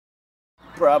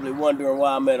probably wondering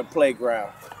why I'm at a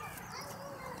playground.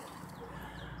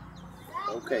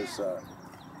 Okay, son.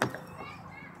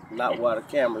 Not while the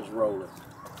camera's rolling.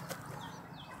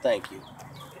 Thank you.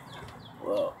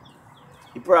 Well,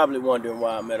 you're probably wondering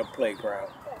why I'm at a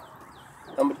playground.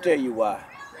 I'm gonna tell you why.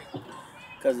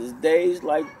 Because it's days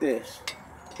like this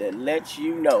that lets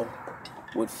you know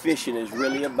what fishing is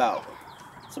really about.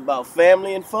 It's about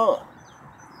family and fun.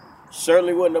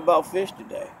 Certainly wasn't about fish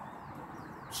today.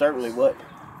 Certainly wasn't.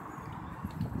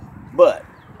 But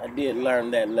I did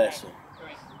learn that lesson.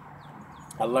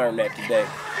 I learned that today.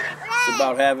 It's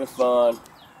about having fun.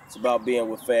 It's about being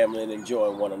with family and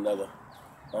enjoying one another.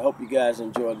 I hope you guys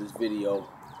enjoyed this video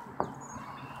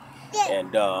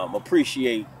and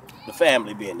appreciate the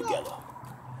family being together.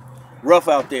 Rough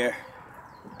out there,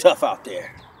 tough out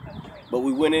there, but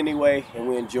we went anyway and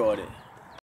we enjoyed it.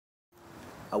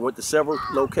 I went to several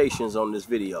locations on this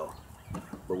video,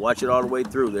 but watch it all the way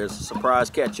through. There's a surprise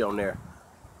catch on there.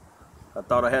 I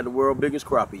thought I had the world's biggest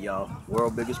crappie, y'all.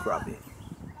 World's biggest crappie.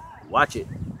 Watch it.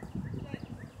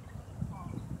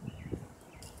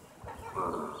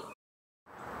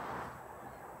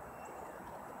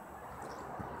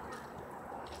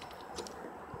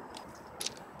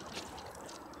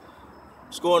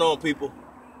 What's going on, people?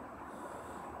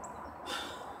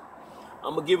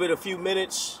 I'm gonna give it a few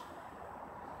minutes.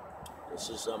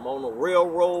 I'm on a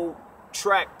railroad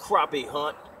track crappie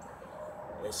hunt.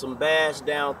 There's some bass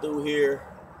down through here.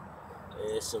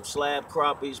 There's some slab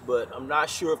crappies, but I'm not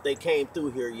sure if they came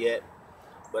through here yet.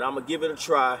 But I'm gonna give it a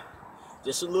try.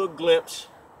 Just a little glimpse.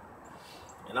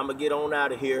 And I'm gonna get on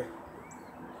out of here.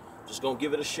 Just gonna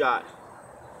give it a shot.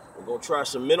 We're gonna try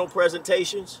some mental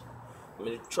presentations. I'm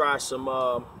gonna try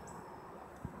some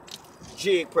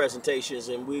jig presentations,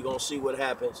 and we're gonna see what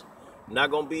happens. I'm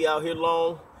not gonna be out here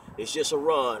long. It's just a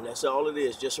run. That's all it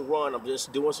is, just a run. I'm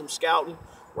just doing some scouting.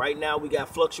 Right now we got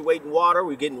fluctuating water.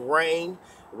 We're getting rain.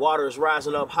 The water is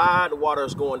rising up high. The water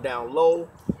is going down low.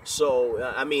 So,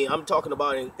 I mean, I'm talking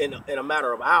about in a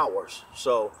matter of hours.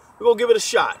 So, we're going to give it a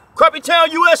shot. Crappie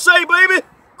Town, USA, baby.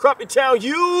 Crappie Town,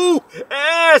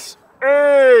 USA.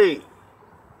 I'm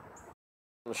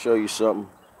going to show you something.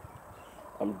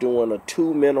 I'm doing a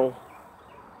two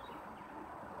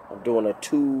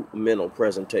minnow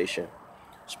presentation.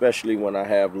 Especially when I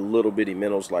have little bitty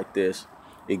minnows like this.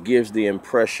 It gives the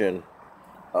impression,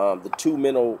 the two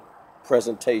minnow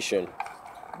presentation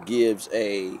gives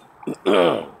a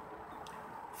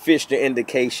fish the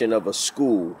indication of a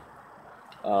school.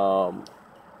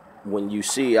 When you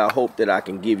see, I hope that I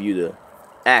can give you the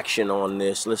action on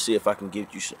this. Let's see if I can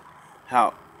give you some,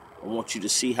 I want you to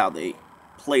see how they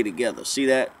play together. See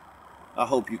that? I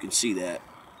hope you can see that.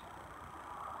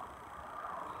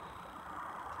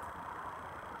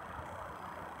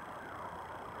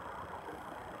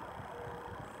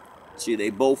 See,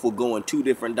 they both will go in two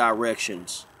different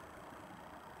directions,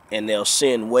 and they'll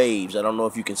send waves. I don't know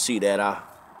if you can see that.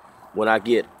 When I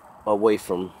get away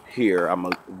from here, I'm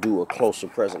going to do a closer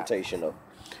presentation of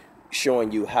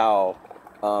showing you how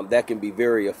that can be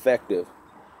very effective,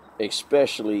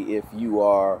 especially if you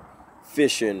are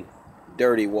fishing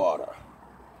dirty water,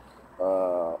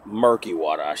 murky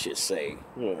water, I should say.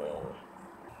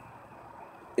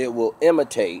 It will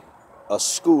imitate a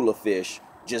school of fish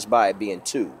just by it being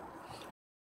two.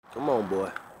 Come on, boy.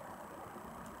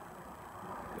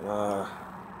 A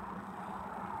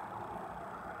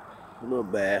little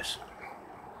bass.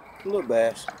 A little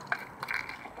bass.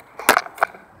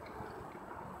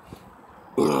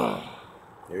 There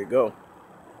you go.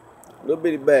 A little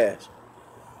bitty bass.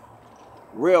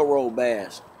 Railroad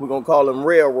bass. We're going to call them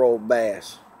railroad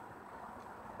bass.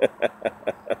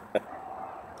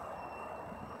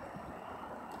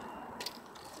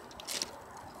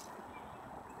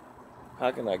 How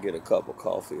can I get a cup of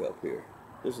coffee up here?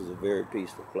 This is a very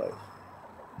peaceful place.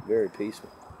 Very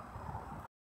peaceful.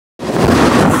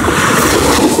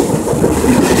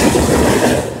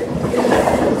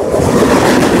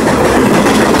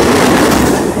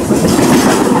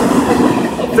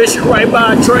 I'm fishing right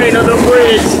by a train under a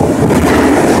bridge.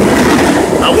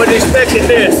 I wasn't expecting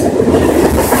this.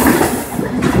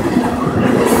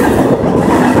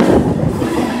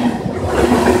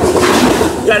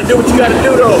 You gotta do what you gotta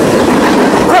do though.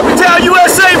 Crappie Town,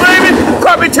 USA, baby!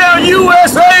 Crappie Town,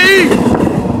 USA!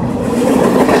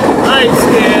 I ain't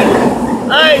scared.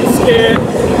 I ain't scared.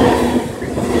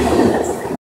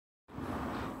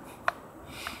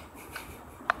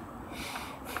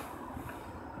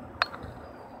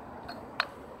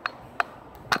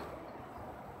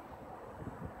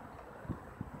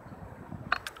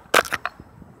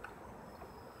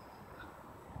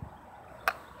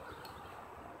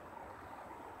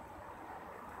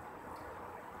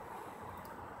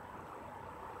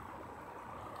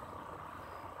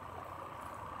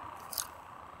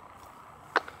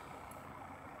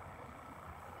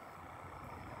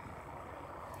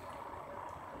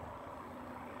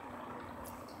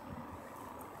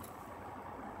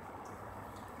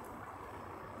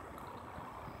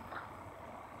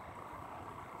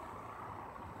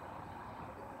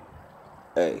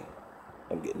 Hey,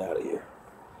 I'm getting out of here.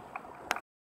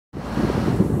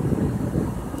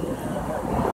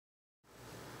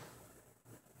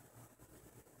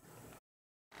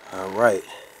 All right.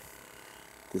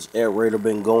 This aerator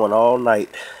been going all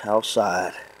night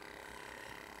outside.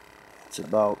 It's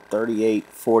about 38,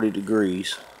 40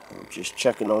 degrees. I'm just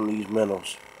checking on these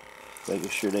minnows, making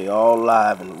sure they all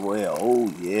live and well.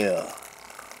 Oh yeah.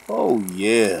 Oh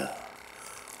yeah.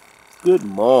 Good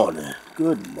morning.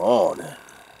 Good morning.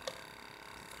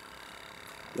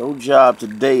 Your job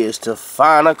today is to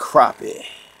find a crappie.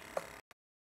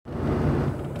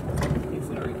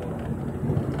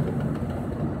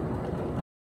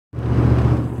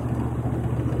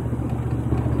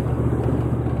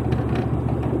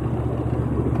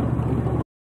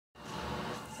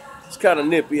 It's kind of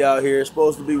nippy out here. It's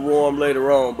supposed to be warm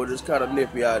later on, but it's kind of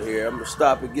nippy out here. I'm gonna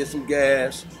stop and get some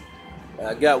gas.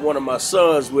 I got one of my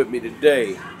sons with me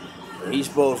today. He's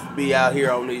supposed to be out here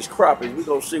on these crappies. We're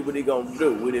gonna see what he gonna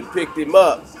do. We done picked him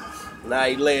up. Now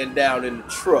he laying down in the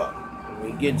truck.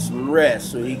 We getting some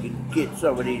rest so he can get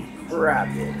some of these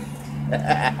crappies.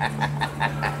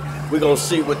 We're gonna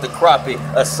see what the crappie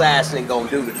assassin gonna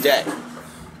do today.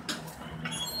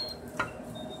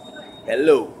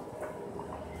 Hello.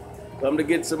 Come to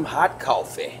get some hot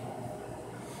coffee.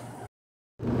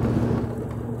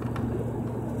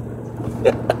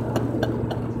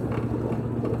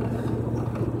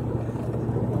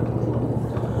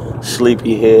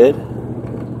 Sleepyhead.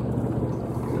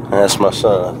 That's my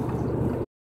son.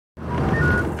 The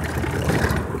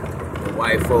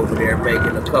wife over there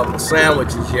making a couple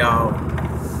sandwiches, y'all.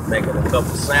 Making a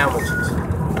couple sandwiches.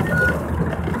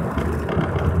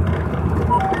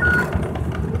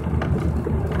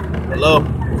 Hello?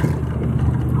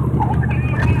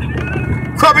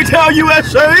 Crappie Town,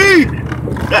 USA!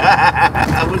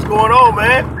 What's going on,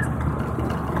 man?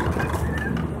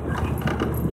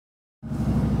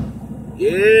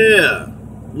 Yeah,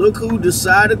 look who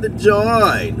decided to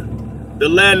join the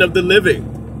land of the living.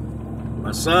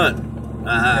 My son.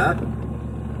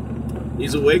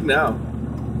 He's awake now.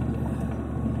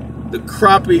 The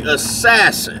crappie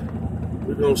assassin.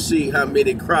 We're gonna see how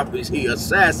many crappies he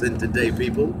assassin today,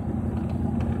 people.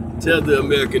 Tell the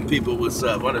American people what's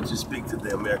up. Why don't you speak to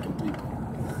the American people?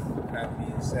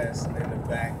 Crappie assassin in the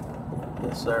back.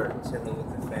 Yes, sir. Chilling with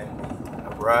the family.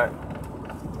 All right.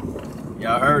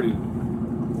 Y'all heard him.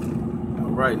 All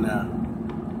right now.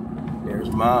 There's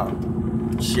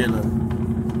Mom, chilling.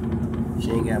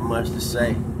 She ain't got much to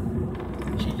say.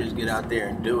 She just get out there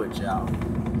and do it, y'all.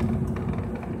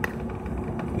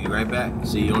 Be right back.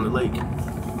 See you on the lake.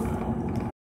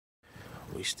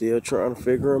 We still trying to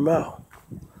figure him out.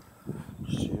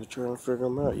 Still trying to figure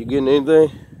him out. You getting anything?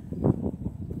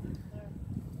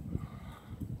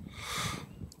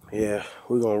 Yeah,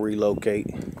 we're gonna relocate.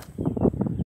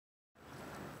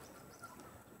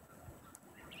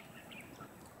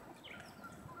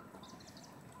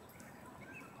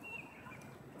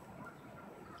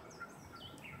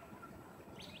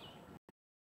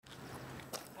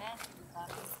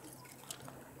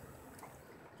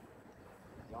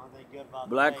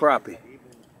 Black crappie.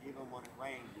 Even when it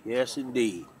rains. Yes,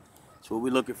 indeed. That's what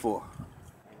we're looking for.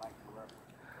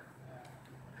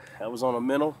 That was on a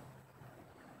minnow,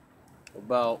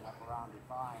 about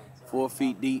 4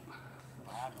 feet deep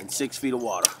and 6 feet of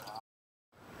water.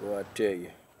 Boy, I tell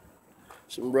you,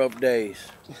 some rough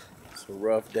days. Some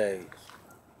rough days.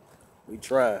 We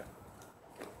trying,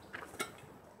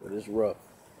 but it's rough.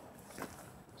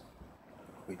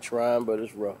 We trying, but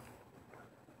it's rough.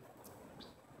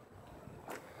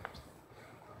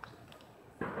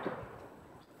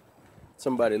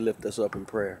 Somebody lift us up in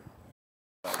prayer.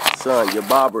 Son, your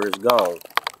bobber is gone.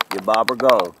 Your bobber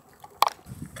gone.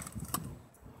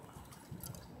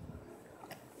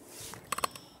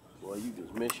 Boy, you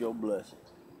just miss your blessing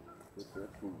with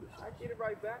that foolishness. I get it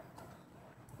right back.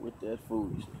 With that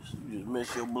foolishness. You just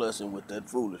miss your blessing with that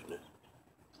foolishness.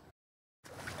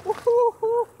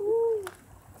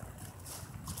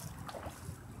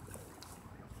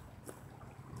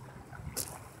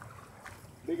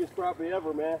 Biggest crappie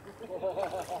ever, man.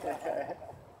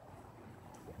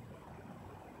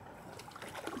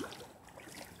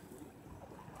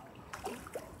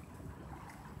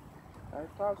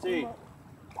 See.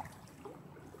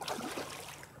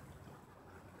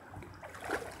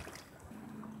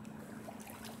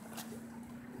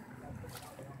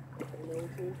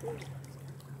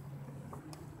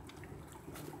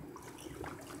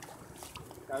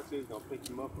 I see he's gonna pick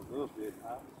him up a little bit,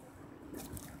 huh?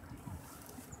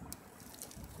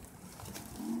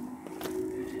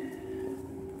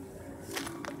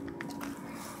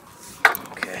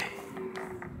 Okay.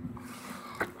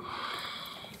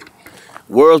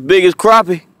 World's biggest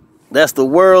crappie. That's the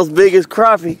world's biggest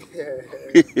crappie.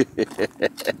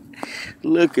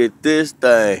 Look at this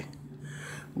thing.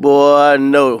 Boy, I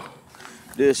know.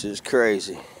 This is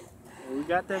crazy. We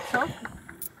got that trophy.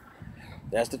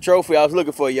 That's the trophy I was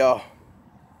looking for, y'all.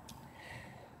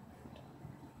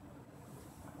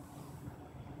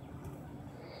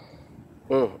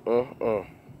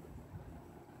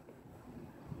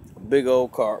 Big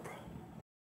old carp.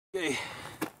 Okay,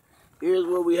 here's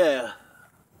what we have.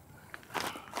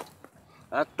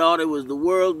 I thought it was the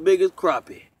world's biggest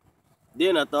crappie.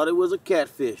 Then I thought it was a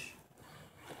catfish.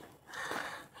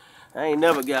 I ain't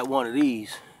never got one of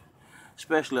these,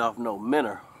 especially off no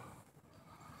minnow.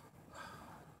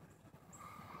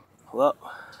 Well,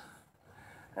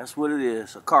 that's what it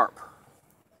is, a carp.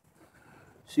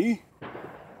 See?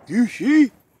 Do you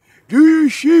see? Do you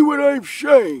see what I'm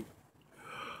saying?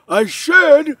 I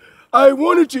said I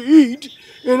wanted to eat,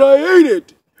 and I ate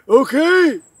it,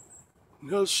 okay?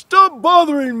 Now stop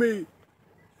bothering me.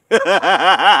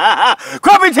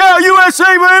 Crappie Town, USA,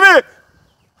 baby!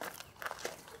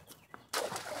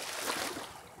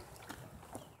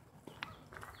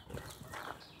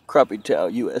 Crappie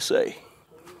Town, USA.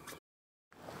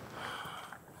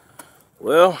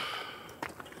 Well,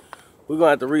 we're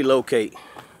gonna have to relocate.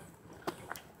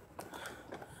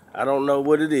 I don't know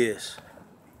what it is.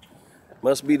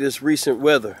 Must be this recent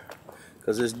weather,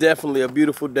 because it's definitely a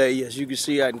beautiful day. As you can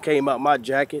see, I came out my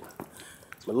jacket,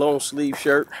 my long sleeve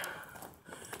shirt.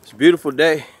 It's a beautiful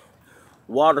day.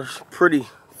 Water's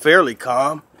fairly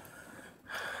calm.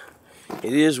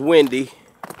 It is windy,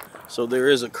 so there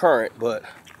is a current, but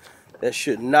that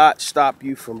should not stop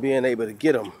you from being able to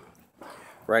get them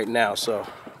right now. So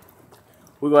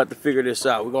we're gonna have to figure this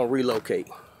out. We're gonna relocate.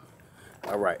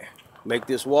 All right, make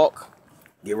this walk,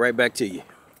 get right back to you.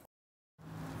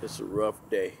 It's a rough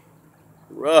day.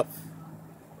 Rough.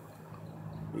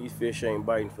 These fish ain't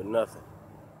biting for nothing.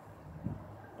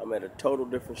 I'm at a total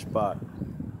different spot.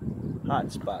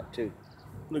 Hot spot too.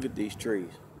 Look at these trees.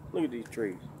 Look at these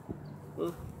trees.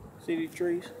 See these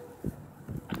trees?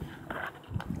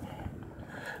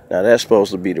 Now that's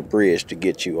supposed to be the bridge to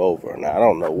get you over. Now I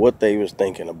don't know what they was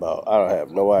thinking about. I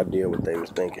have no idea what they was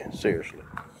thinking. Seriously.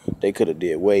 They could have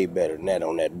did way better than that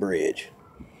on that bridge.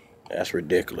 That's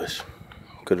ridiculous.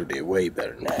 Could have did way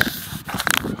better than that.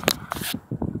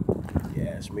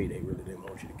 Yeah, ask me, they really didn't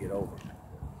want you to get over.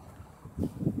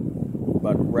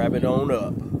 About to wrap it on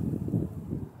up.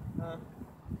 Huh?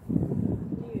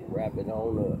 Wrap it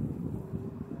on up.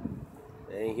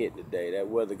 They ain't hit today. That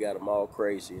weather got them all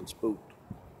crazy and spooked.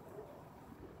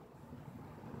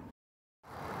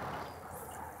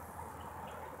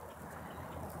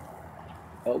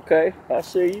 Okay, I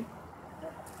see you.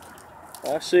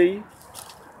 I see you.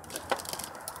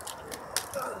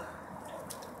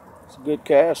 It's a good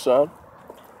cast, son.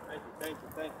 Thank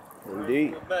you. Indeed.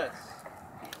 You're the best.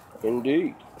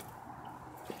 Indeed.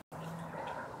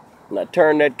 Now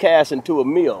turn that cast into a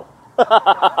meal.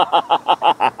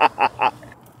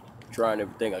 Trying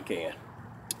everything I can.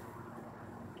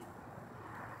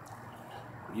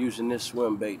 Using this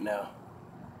swim bait now.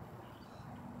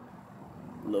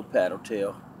 A little paddle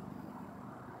tail.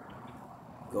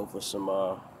 Go for some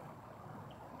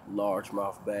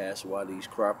largemouth bass while these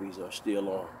crappies are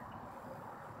still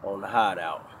on the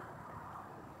hideout.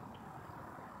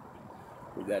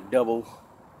 We got double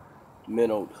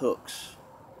minnowed hooks.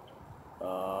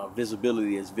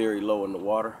 Visibility is very low in the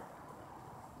water,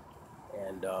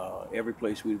 and every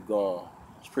place we've gone,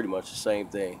 it's pretty much the same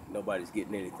thing. Nobody's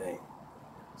getting anything.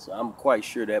 So I'm quite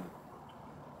sure that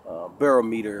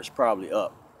barometer is probably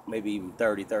up, maybe even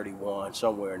 30, 31,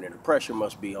 somewhere in there. The pressure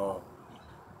must be on.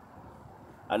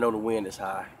 I know the wind is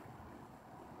high,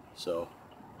 so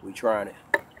we trying it.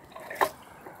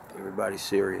 Everybody's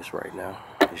serious right now,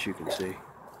 as you can see.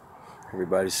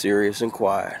 Everybody's serious and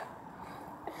quiet.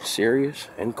 Serious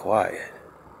and quiet.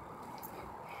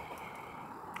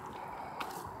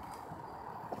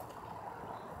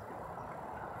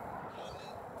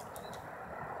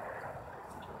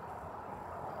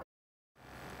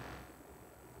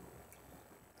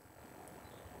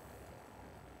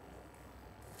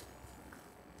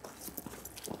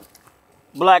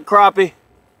 Black crappie.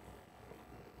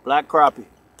 Black crappie.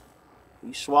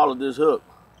 He swallowed this hook.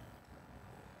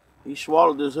 He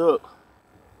swallowed this hook.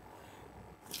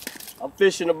 I'm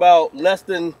fishing about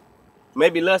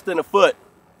maybe less than a foot.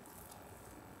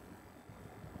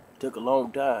 Took a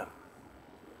long time.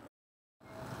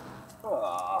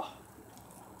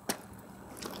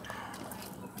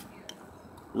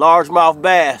 Largemouth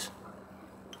bass.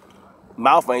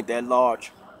 Mouth ain't that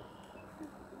large.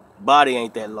 Body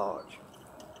ain't that large.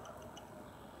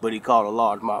 But he caught a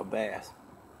largemouth bass.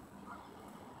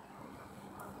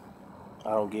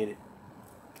 I don't get it.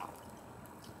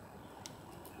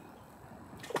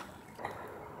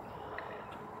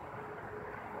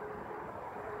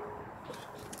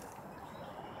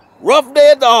 Rough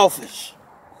day at the office.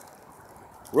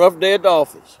 Rough day at the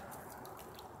office.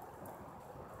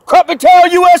 Crappie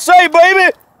Town, USA,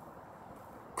 baby!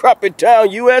 Crappie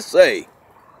Town, USA.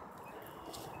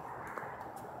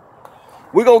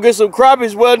 We're gonna get some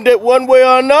crappies one way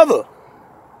or another.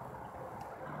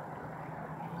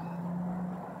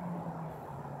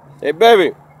 Hey,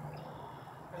 baby,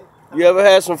 you ever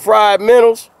had some fried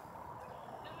minnows?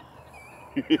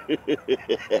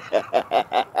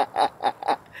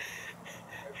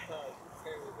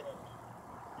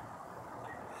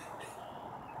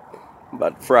 I'm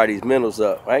about to fry these minnows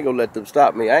up. I ain't gonna let them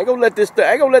stop me. I ain't gonna let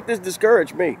this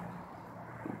discourage me.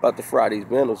 I'm about to fry these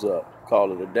minnows up.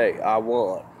 Call it a day. I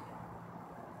won.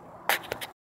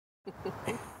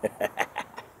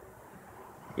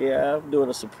 Yeah, I'm doing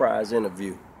a surprise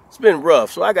interview. It's been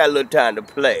rough, so I got a little time to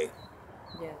play.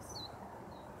 Yes.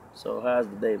 So how's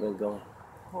the day been going?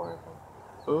 Horrible.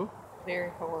 Hmm? Very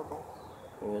horrible.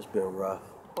 Yeah, it's been rough.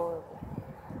 Horrible.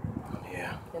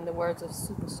 Yeah. In the words of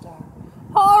Superstar.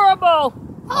 Horrible!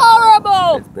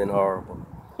 Horrible! It's been horrible.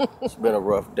 It's been a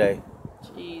rough day.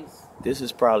 Jeez. This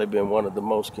has probably been one of the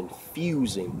most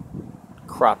confusing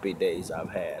crappie days I've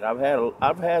had.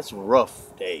 I've had some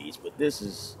rough days, but this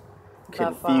is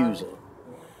confusing.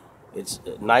 It's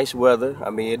nice weather. I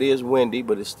mean, it is windy,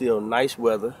 but it's still nice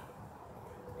weather.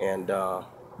 And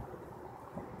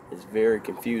it's very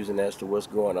confusing as to what's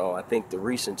going on. I think the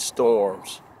recent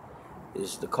storms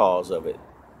is the cause of it.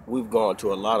 We've gone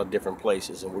to a lot of different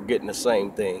places and we're getting the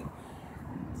same thing.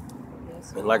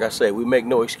 Yes. And like I say, we make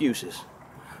no excuses.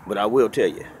 But I will tell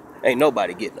you, ain't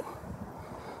nobody getting them.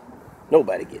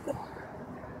 Nobody getting them.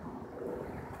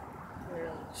 Really?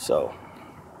 So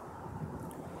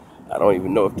I don't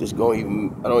even know if this is going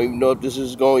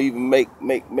to even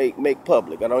make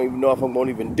public. I don't even know if I'm going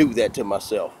to even do that to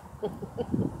myself. I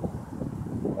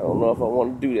don't know if I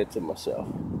want to do that to myself.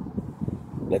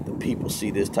 Let the people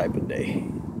see this type of day.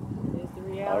 It's the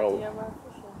reality of our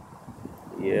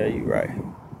fishing. Yeah, you're right.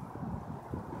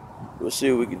 We'll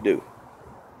see what we can do.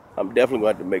 I'm definitely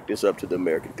going to have to make this up to the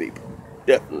American people.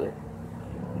 Definitely.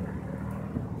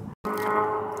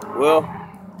 Well,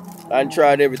 I done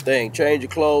tried everything. Change your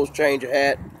clothes, change your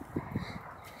hat,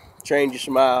 change your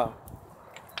smile.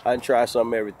 I done tried some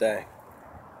of everything.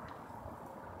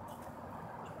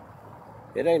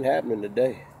 It ain't happening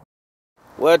today.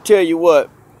 Well, I tell you what.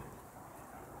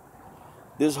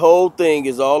 This whole thing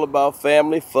is all about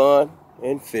family, fun,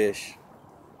 and fish.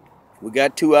 We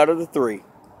got 2 out of the 3.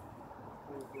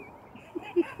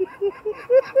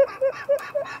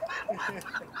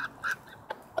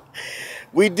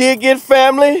 We did get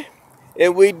family,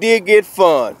 and we did get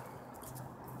fun.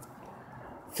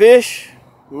 Fish,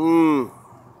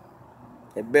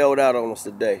 they bailed out on us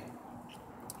today.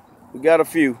 We got a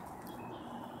few.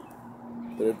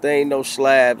 But if they ain't no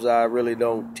slabs, I really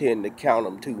don't tend to count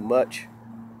them too much.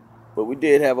 But we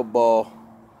did have a ball.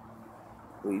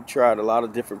 We tried a lot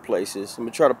of different places. I'm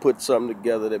going to try to put something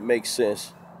together that makes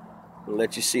sense and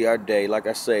let you see our day. Like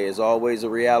I say, it's always a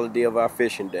reality of our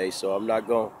fishing day, so I'm not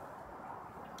going to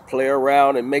play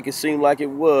around and make it seem like it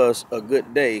was a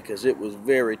good day, because it was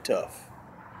very tough.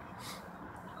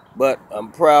 But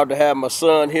I'm proud to have my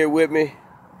son here with me.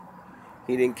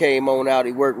 He done came on out.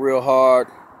 He worked real hard.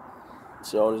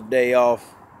 So on his day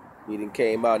off, he done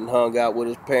came out and hung out with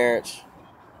his parents.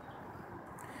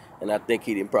 And I think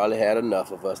he done probably had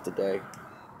enough of us today.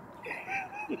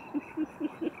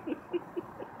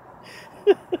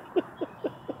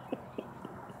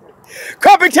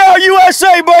 Crappie Town,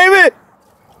 USA, baby!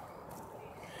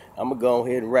 I'm going to go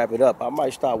ahead and wrap it up. I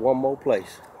might stop one more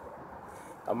place.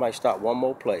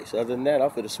 Other than that, I'm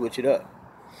finna switch it up.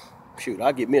 Shoot,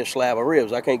 I'll get me a slab of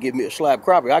ribs. I can't get me a slab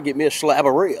crappie. I'll get me a slab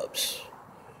of ribs.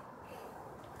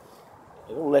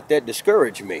 Don't let that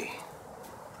discourage me.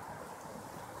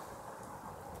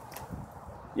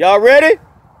 Y'all ready?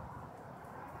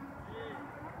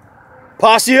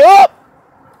 Posse up!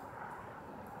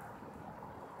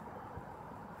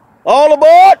 All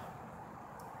aboard!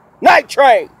 Night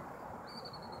train!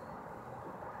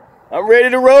 I'm ready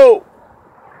to roll.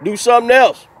 Do something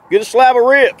else. Get a slab of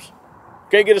ribs.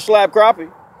 Can't get a slab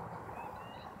crappie.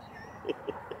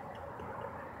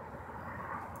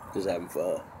 Just having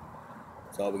fun.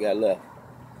 That's all we got left.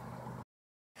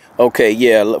 Okay,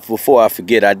 yeah, before I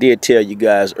forget, I did tell you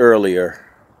guys earlier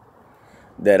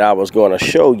that I was going to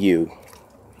show you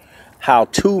how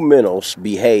 2 minnows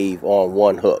behave on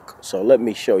 1 hook. So let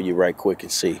me show you right quick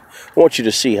and see. I want you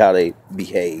to see how they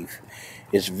behave.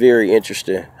 It's very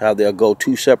interesting how they'll go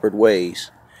two separate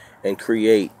ways and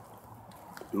create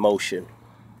motion.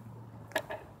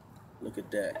 Look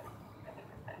at that.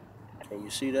 Can you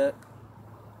see that?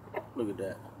 Look at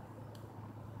that.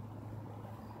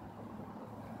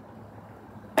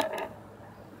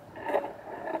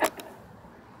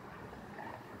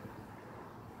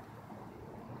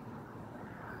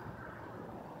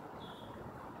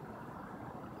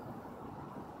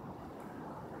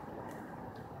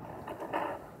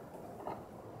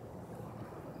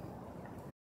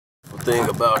 The thing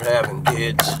about having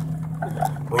kids,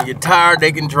 when you're tired,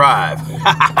 they can drive.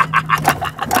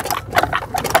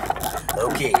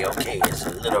 Okay, it's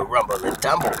a little rumble and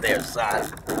tumble there,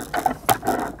 son.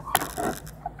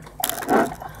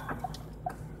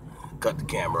 Cut the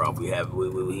camera off.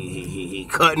 He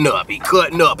cutting up. He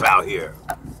cutting up out here.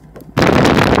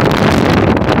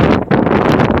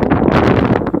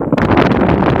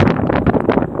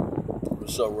 It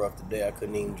was so rough today, I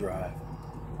couldn't even drive.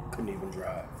 Couldn't even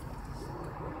drive.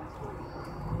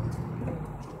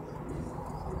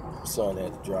 My son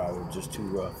had to drive. It was just too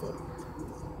rough for him.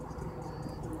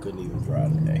 Couldn't even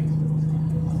drive today.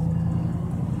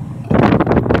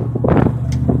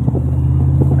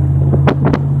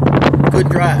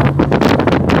 Couldn't drive.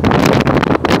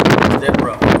 It's that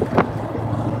rough.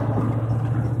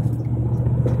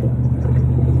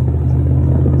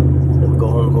 Let me go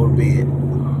home and go to bed.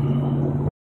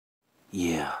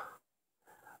 Yeah,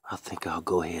 I think I'll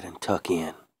go ahead and tuck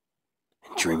in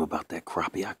and dream about that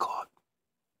crappie I caught.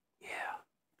 Yeah.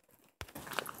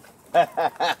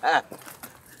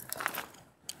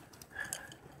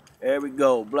 There we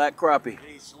go, black crappie. Did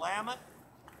he slam it?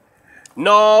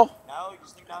 No. No, he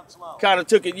just took it down slow. Kind of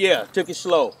took it, yeah, took it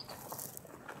slow.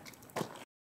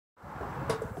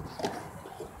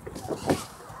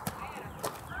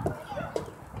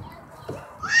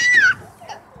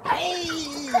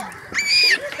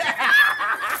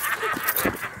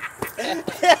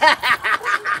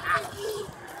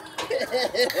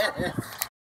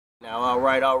 Now, all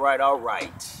right.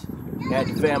 Had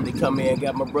the family come in,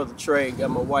 got my brother Trey, got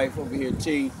my wife over here,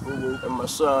 T, and my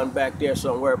son back there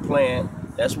somewhere playing.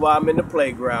 That's why I'm in the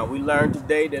playground. We learned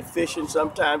today that fishing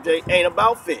sometimes ain't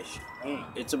about fish.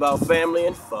 It's about family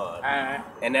and fun.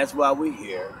 And that's why we're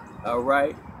here, all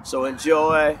right? So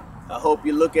enjoy. I hope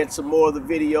you look at some more of the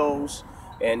videos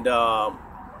and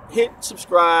hit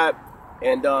subscribe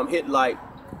and hit like.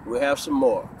 We'll have some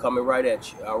more coming right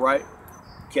at you, all right?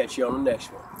 Catch you on the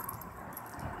next one.